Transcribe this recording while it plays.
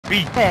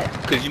B.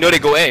 Cause you know they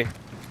go A.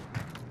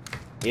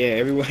 Yeah,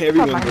 everyone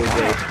goes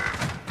A.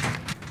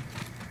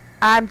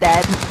 I'm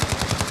dead.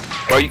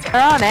 Bro,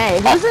 they're on A.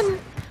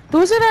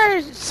 Who's in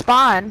our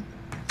spawn?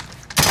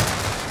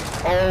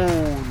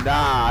 Oh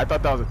nah, I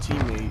thought that was a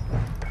teammate.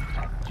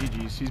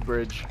 GG's, he's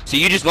bridge. So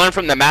you just learn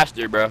from the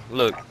master, bro.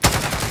 Look.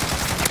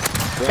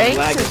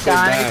 Banks is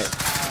dying.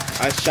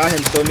 I shot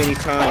him so many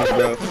times,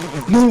 bro.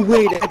 No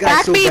way, that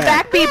guy's so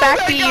bad.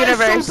 Back B,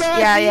 universe. So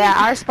yeah,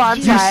 our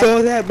spawn side. You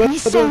saw that, bro?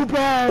 He's so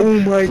bad. Oh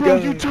my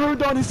god. You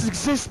turned on his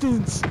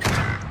existence.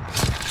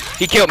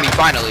 He killed me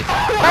finally.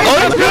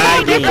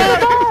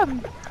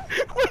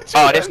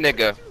 Oh, this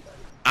nigga.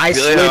 I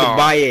slid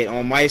by it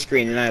on my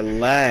screen and I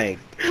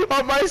lagged.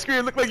 On my screen,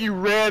 it looked like you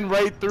ran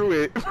right through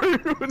it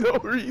for no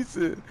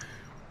reason.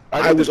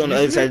 I was on the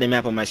other side of the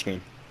map on my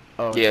screen.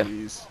 Oh, yeah.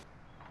 Geez.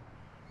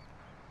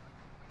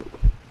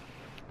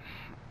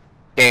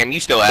 Damn, you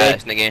still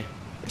ass, nigga.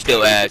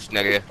 Still ass,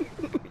 nigga.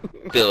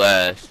 Still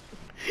ass.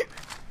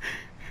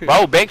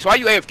 Bro, Banks, why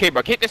you AFK,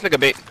 bro? Kick this nigga,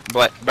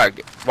 Black.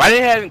 Why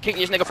they haven't kicked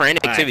this nigga for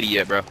inactivity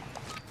yet, bro?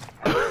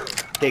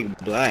 Kick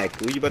Black.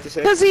 What you about to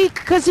say? Cause he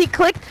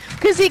clicked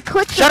the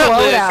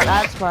loadout.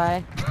 That's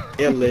why.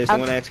 Yeah, Liz, I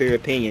want to ask for your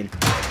opinion.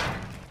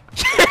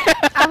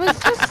 I was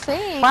just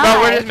saying.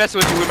 Bro, we're just messing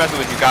with you. We're messing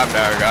with you. Calm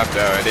down. It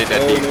ain't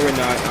that deep. No, we're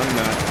not. I'm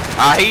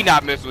not. He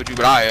not messing with you,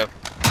 but I am.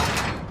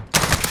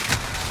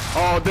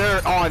 Oh,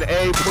 they're on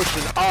A,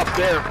 pushing up.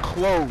 They're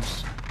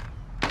close.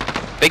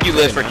 Thank you,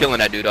 Liz, for killing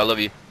that dude. I love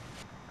you.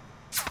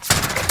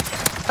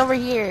 Over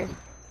here.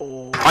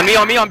 Oh. On B.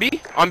 On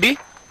B.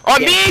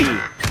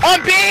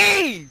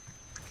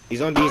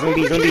 He's on B. I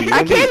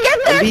can't get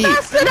there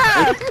fast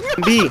enough.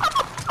 On B.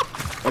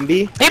 On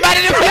B. He about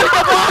to defuse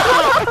the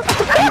ball.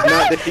 He's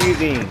not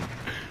defusing.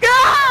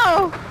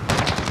 Go!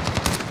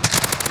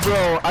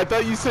 Bro, I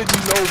thought you said you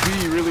know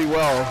B really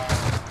well.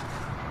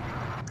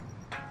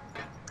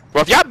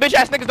 Bro, if y'all bitch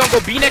ass niggas don't go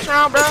B next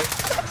round, bro.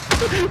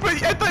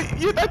 But I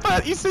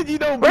thought you said you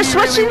know B We're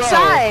switching really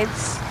well.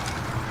 sides.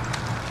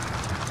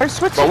 We're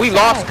switching But we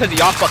sides. lost because of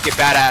y'all fucking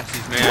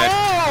badasses, man.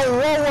 Whoa.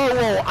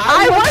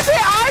 I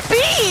wasn't on B.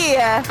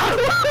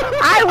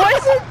 I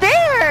wasn't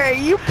there.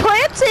 You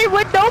planted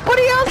when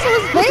nobody else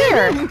was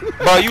there.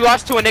 Bro, you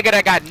lost to a nigga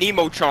that got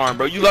Nemo charm,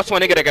 bro. You lost to a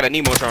nigga that got a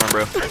Nemo charm,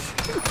 bro.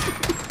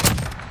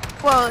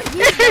 Well,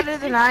 he's better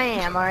than I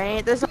am,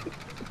 alright? There's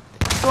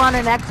on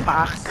an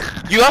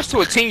Xbox. You lost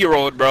to a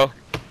 10-year-old, bro.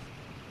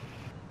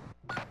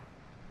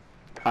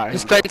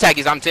 His clan tag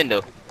is I'm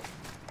Tindo.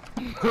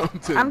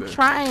 I'm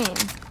trying.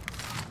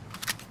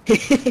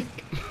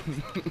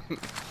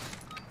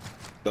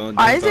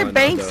 Why is it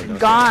Banks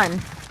gone?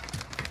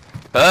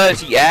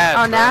 He ass,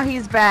 Oh, now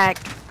he's back.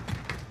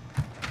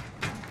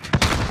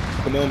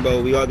 Come on,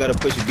 bro. We all gotta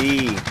push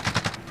B.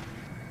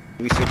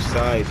 We switch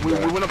sides, bro.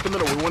 We went up the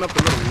middle.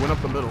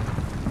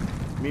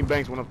 Me and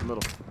Banks went up the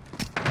middle.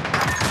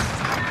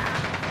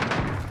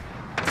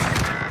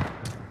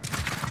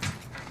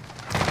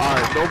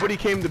 Alright, nobody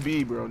came to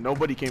B, bro.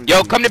 Nobody came to B.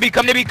 Yo, come to B.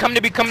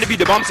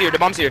 The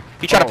bomb's here.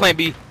 He tried to plant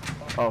B.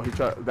 Oh, he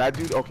tried. That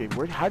dude? Okay,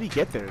 how'd he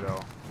get there,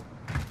 though?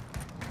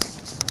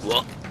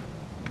 Well,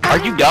 are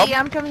you dumb?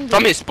 I'm coming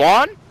From his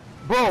spawn?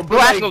 Bro, Bro,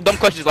 ask no dumb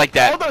questions like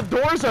that. All the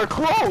doors are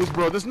closed,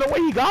 bro. There's no way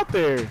he got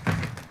there.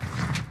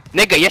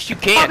 Nigga, yes you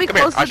can. Probably Come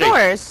here, close I'll the show you.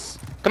 doors.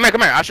 Come here,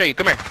 I'll show you.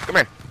 Come here.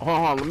 Hold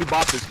on, let me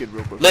bop this kid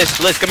real quick. Liz,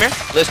 come here.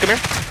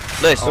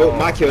 Liz. Oh,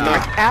 my kill,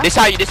 nah. This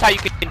how you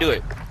can do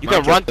it. You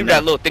can run through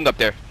that little thing up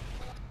there.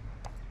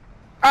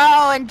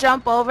 Oh, and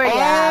jump over,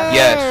 yeah.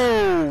 Yes.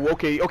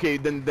 Okay,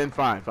 then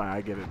fine,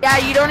 I get it. Yeah,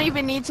 you don't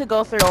even need to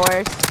go through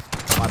doors.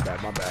 My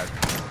bad.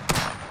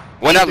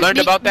 When I learned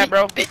about that,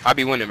 bro, I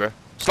be winning, bro.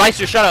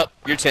 Slicer, shut up.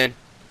 You're 10.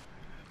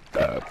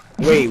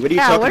 Wait, what are you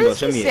talking about? What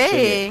Show does me he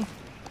say? it.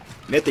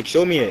 Mythic,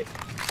 show me it.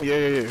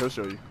 Yeah, he'll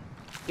show you.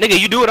 Nigga,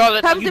 you do it all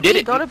the time. Come You to did B,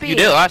 it. go to B. You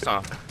did it last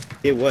time.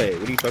 It what?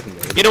 What are you talking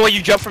about? You know when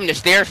you jump from the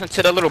stairs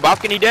into the little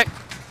balcony deck?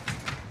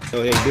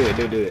 Oh, hey,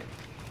 do it.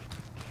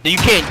 You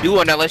can't do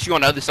it unless you're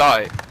on the other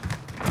side.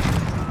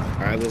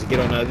 Alright, let's get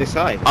on the other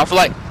side. I feel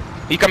like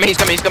he's coming.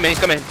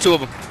 Two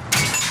of them.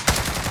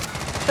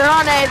 They're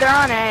on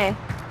A.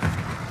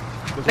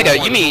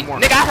 Nigga, you mean?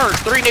 Nigga, I heard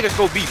 3 niggas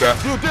go B, bro.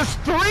 Dude, there's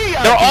 3.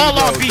 They're all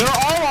on B.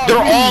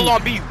 They're all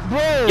on B.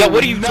 Bro, Yo,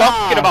 what are you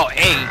talking about?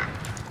 A.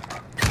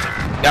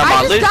 Now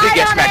my Liz did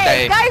get smacked at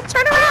A. Guys,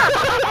 turn around!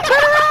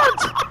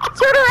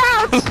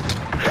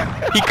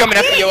 He coming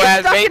after your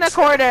ass, Stuck in a Banks.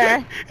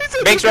 corner.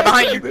 Banks right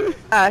behind you.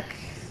 Fuck.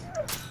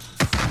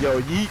 Yo,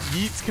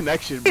 Yeat's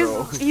connection,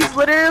 bro. He's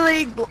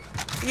literally,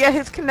 yeah,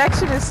 his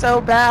connection is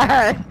so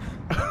bad.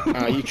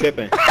 You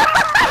tripping.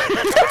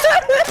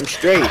 I'm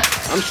straight.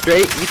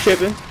 You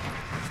tripping.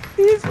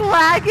 He's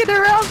lagging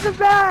around the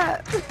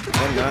map.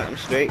 I'm not. I'm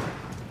straight.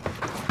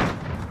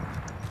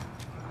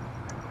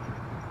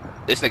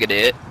 This nigga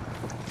did.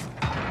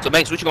 So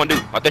Banks, what you gonna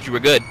do? I thought you were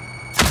good.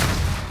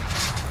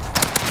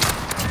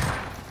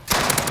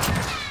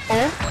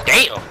 Oh?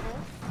 Damn.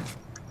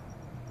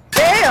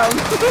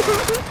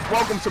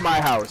 Welcome to my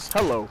house.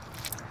 Hello.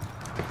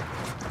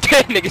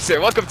 Nigga said,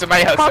 welcome to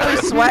my house. Probably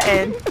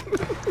sweating.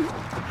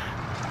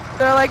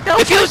 They're like, don't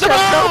Defuse push the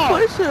him, ball!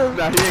 don't push him.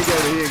 Nah, he ain't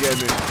getting it. He ain't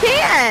getting it.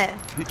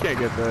 Can't. He can't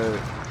get that.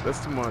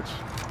 That's too much.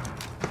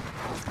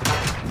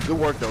 Good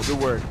work though. Good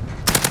work.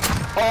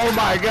 Oh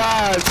my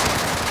gosh.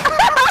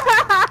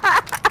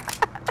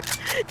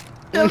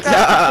 Still got the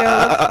kill,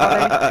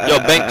 that's Yo,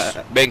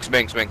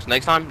 Banks.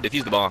 Next time,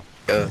 defuse the bomb.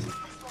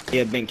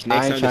 Yeah, Banks. I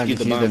Next ain't time, trying to defuse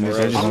the defuse bomb. them, Or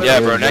I just else. want Yeah,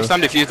 kills, bro. Next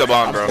time, defuse the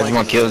bomb, bro. I just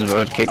want kills,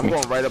 bro. Kick I'm me.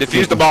 going right up.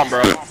 Defuse the bomb,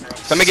 bro.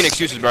 Stop making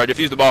excuses, bro.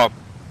 Defuse the bomb.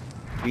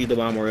 Defuse the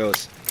bomb or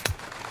else.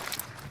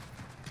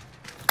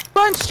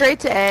 Going straight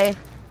to A.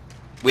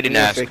 We didn't Go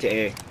ask. straight to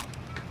A.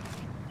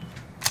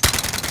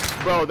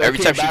 Bro, they Every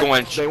came time she back,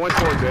 going- they went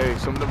towards A.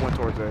 Some of them went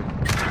towards A.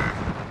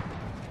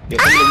 Yeah,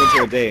 some of them went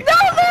towards A. No,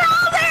 they're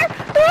all there!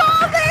 They're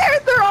all there!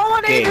 They're all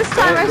on A Okay, this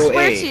time, I don't go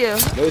swear A. to you.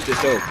 Note to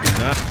self. Do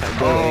not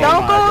go Oh. A.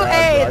 Don't my go God, A,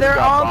 bro, I they're got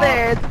all bombed.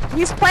 there.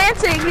 He's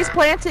planting, he's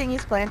planting,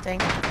 he's planting.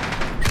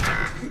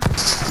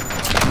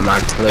 My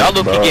clip, Y'all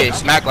look, bro. you getting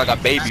smacked like a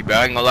baby, bro.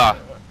 I ain't gonna lie.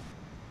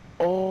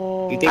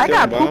 Oh. You think I they're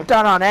got on bomb? pooped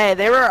on A,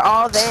 they were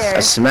all there. I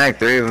smacked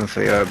 3 of them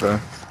for y'all, bro.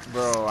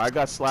 Bro, I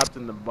got slapped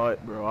in the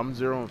butt, bro. I'm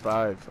 0 and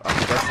 5.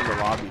 I'm best in the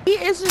lobby. He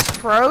is just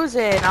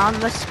frozen on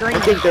the screen. I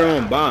think they're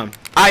on bomb.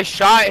 I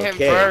shot him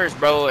Okay. first,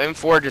 bro.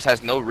 M4 just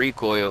has no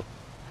recoil.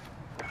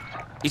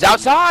 He's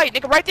outside,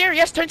 nigga, right there.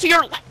 Yes, turn to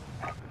your left.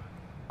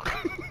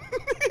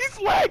 He's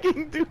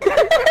lagging, dude.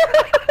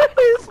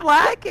 He's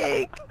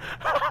lagging.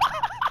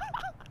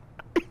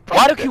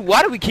 Why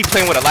do we keep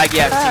playing with a laggy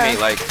ass teammate?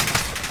 Like,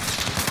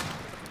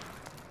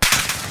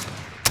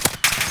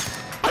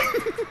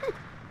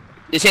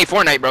 this ain't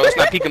Fortnite, bro. Let's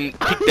not peek the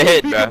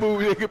head, bro.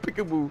 Peekaboo, nigga,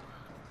 peekaboo.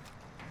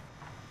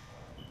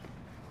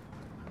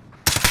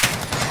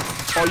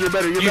 Oh, you're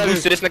better, you're You better.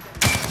 lose to this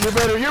nigga. You're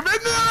better, you're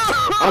better. No!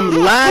 I'm He's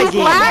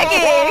lagging.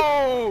 lagging.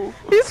 Oh!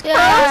 He's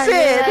Yeah, you're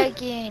frozen.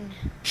 lagging.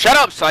 Shut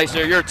up,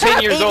 Slicer. You're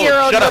 10 years old.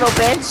 8-year-old Shut little up.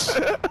 bitch.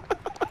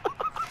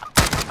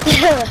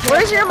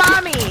 Where's your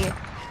mommy?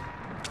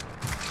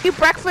 You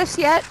breakfast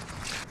yet?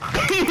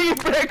 Eat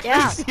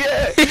breakfast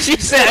yet. She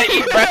said, I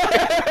eat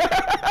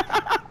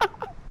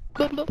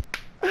breakfast.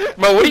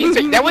 Bro, what do you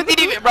think? That wasn't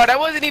even, bro. That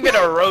wasn't even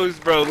a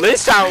roast, bro. Liz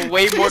sound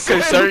way more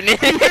concerning.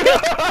 I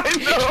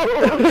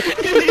know.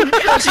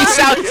 She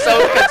sounds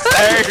so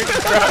concerned,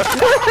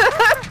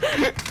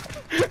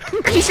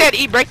 bro. She said,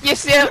 "Eat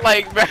breakfast yet?"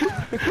 Like, bro.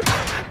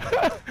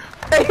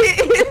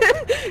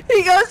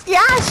 He goes,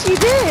 yeah, she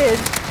did.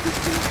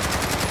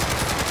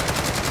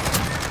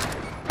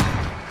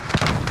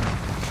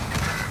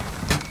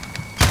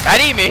 I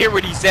didn't even hear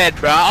what he said,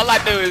 bro. All I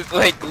knew is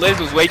like Liz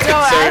was way No,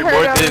 I concerned heard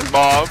more him. than his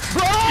mom.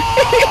 Bro,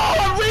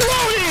 I'm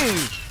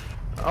reloading.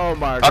 Oh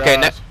my god.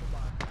 Okay,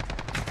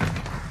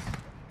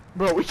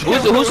 bro, we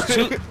can't. who's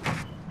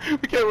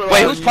we can't rely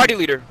wait, on who's you. party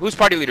leader? Who's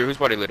party leader? Who's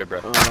party leader, bro?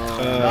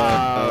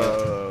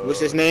 What's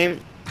his name?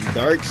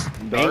 Banks?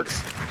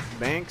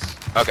 Banks?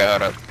 Okay,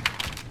 hold up.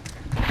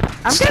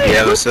 I'm getting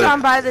Yeah, what's pooped up?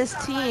 on by this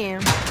team.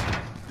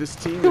 This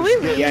team Can we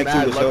is getting leave?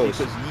 mad Yeah, lucky Q's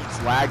because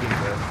Yeat's lagging,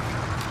 bro.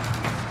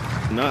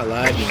 Not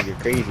lagging. You're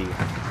crazy.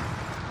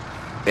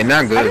 They're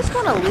not I good. just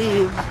want to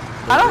leave.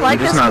 I don't like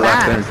I'm just this not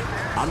locked in.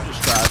 map. I'm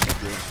just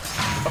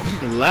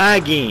trashing, dude.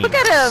 Lagging. Look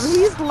at him.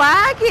 He's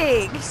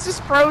lagging. He's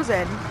just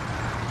frozen.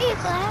 He's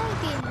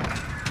lagging.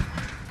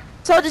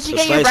 So did you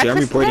get your Slicer, I'm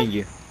breakfast reporting today?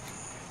 you.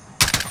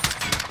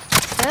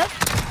 Yep.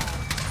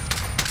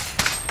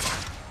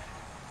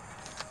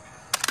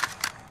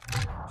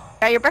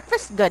 Got your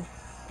breakfast? Good.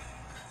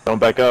 Don't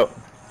back up.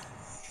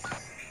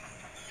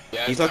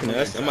 He's talking to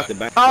us. I'm about to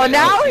back. Oh, Yeah,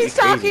 now he's he's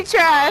talking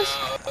trash.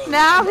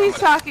 Now he's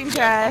talking I'm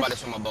trash. about to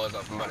swim my balls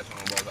off. Why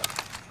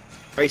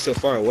are you so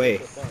far away?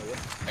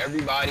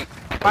 Everybody.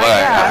 Why,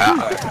 yeah.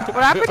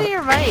 What happened to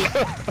your mic?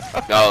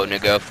 No,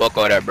 nigga, fuck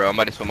all that, bro. I'm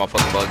about to swim my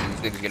fucking balls.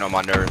 These niggas get on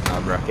my nerves now,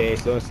 bro. Okay,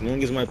 so as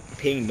long as my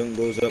ping don't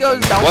goes up. Goes I'm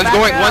not- down. One's back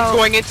going, out.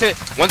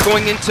 one's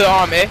going into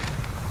A.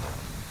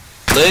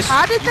 Liz,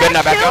 How did you better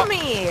not that back kill out.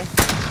 me?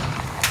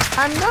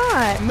 I'm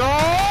not. No!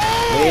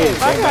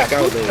 Liz, I don't got back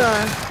out, pooped Liz.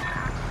 on.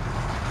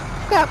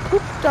 Got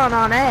pooped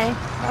on A.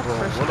 That's Bro,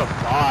 for what sure. a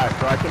bot,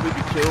 bro. I can't believe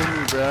you killed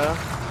me, bro.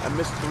 I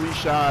missed 3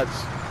 shots.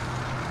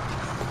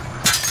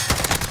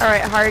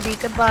 Alright, Hardy,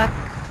 good luck.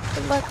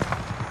 Good luck.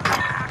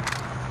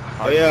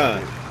 Oh yeah.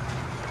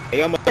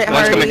 Hey, I'm Wait, what's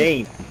Hardy. my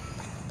name?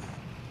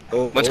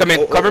 Oh, One's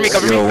coming. Cover me,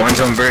 cover me. Yo, one's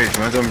on bridge.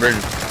 One's on bridge.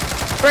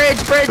 Bridge.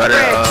 Try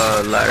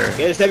to, ladder.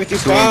 Yeah, it's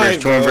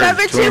 725, Two on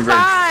bridge, bro.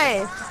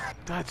 725!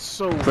 That's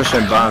so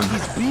Pushing bomb.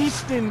 He's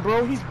beasting,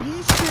 bro. He's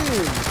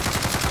beasting.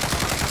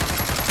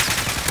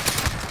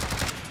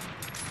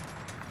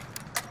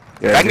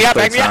 Yeah, Back me just up,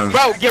 play back me up, time.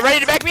 bro. Get ready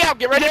to back me up.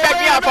 Get ready to back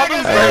me up. I'm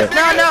losing.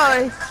 Alright.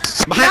 No.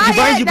 Behind you,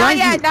 behind you, Not behind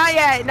you. yet, not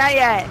yet, not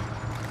yet.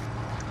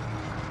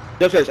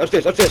 Upstairs,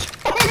 upstairs, upstairs.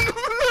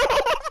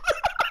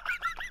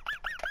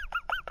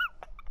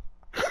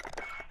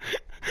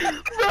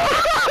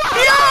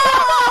 Yo!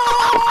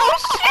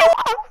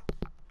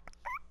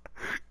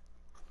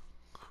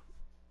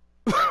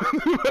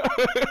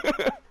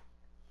 Shit!